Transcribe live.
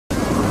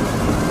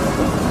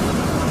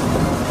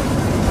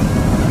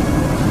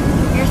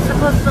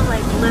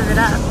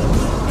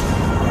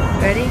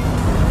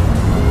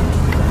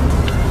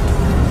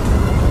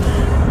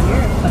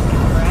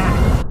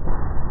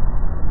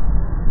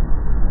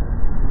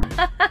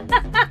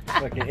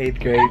Fucking 8th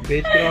grade,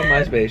 bitch. Get on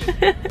MySpace.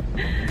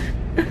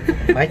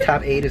 My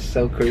top 8 is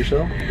so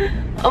crucial.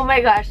 Oh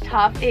my gosh,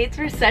 top 8s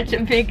were such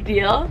a big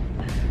deal.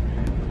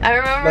 I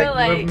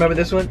remember remember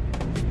this one?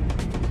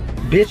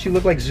 Bitch, you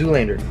look like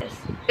Zoolander.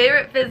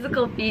 Favorite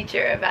physical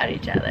feature about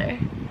each other.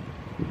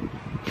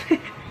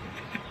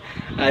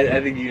 I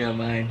think you know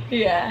mine.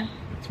 Yeah.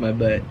 It's my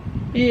butt.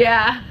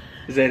 Yeah.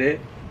 Is that it?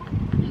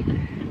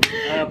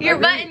 Your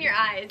butt and your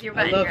eyes. Your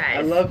butt and your eyes.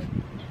 I love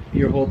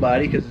your whole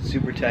body because it's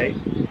super tight.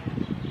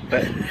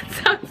 But that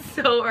sounds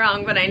so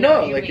wrong, but I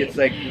know what you mean. It's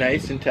like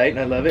nice and tight and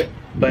I love it.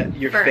 But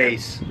your Firm.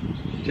 face,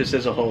 just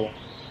as a whole.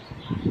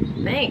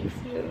 Thanks.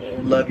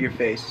 Love your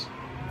face.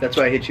 That's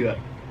why I hit you up.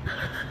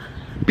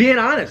 Being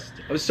honest.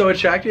 I was so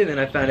attracted and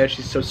I found out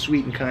she's so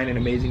sweet and kind and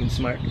amazing and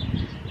smart.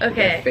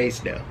 Okay. That face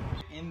though.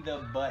 In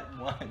the butt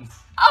once.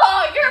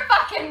 Oh, you're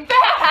fucking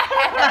bad!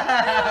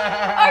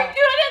 Are you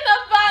doing it in the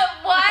butt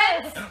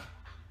once?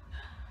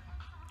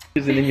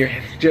 And then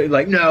you're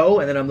like, no,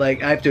 and then I'm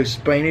like, I have to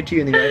explain it to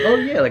you, and then you're like, oh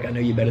yeah, like I know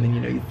you better than you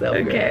know yourself.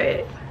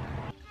 Okay.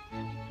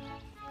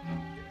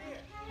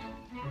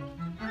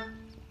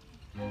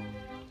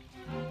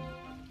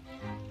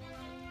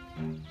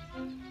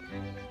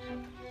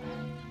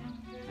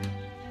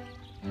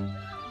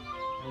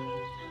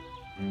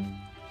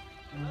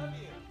 Love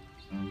you.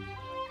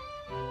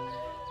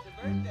 It's your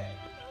birthday.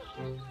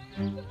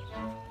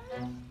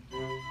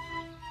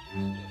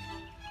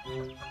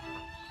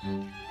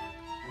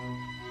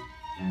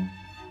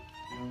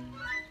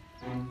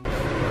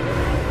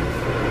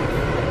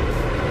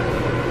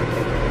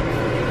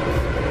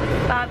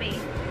 Bobby,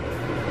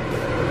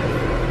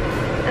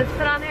 let's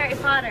put on Harry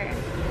Potter.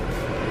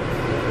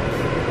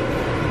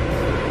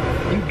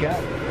 You got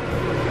it.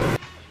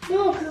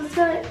 No, because it's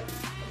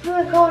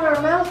gonna go in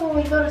our mouth when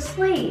we go to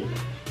sleep.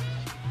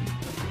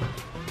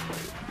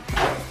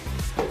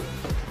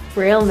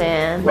 Real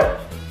man.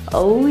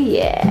 Oh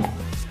yeah.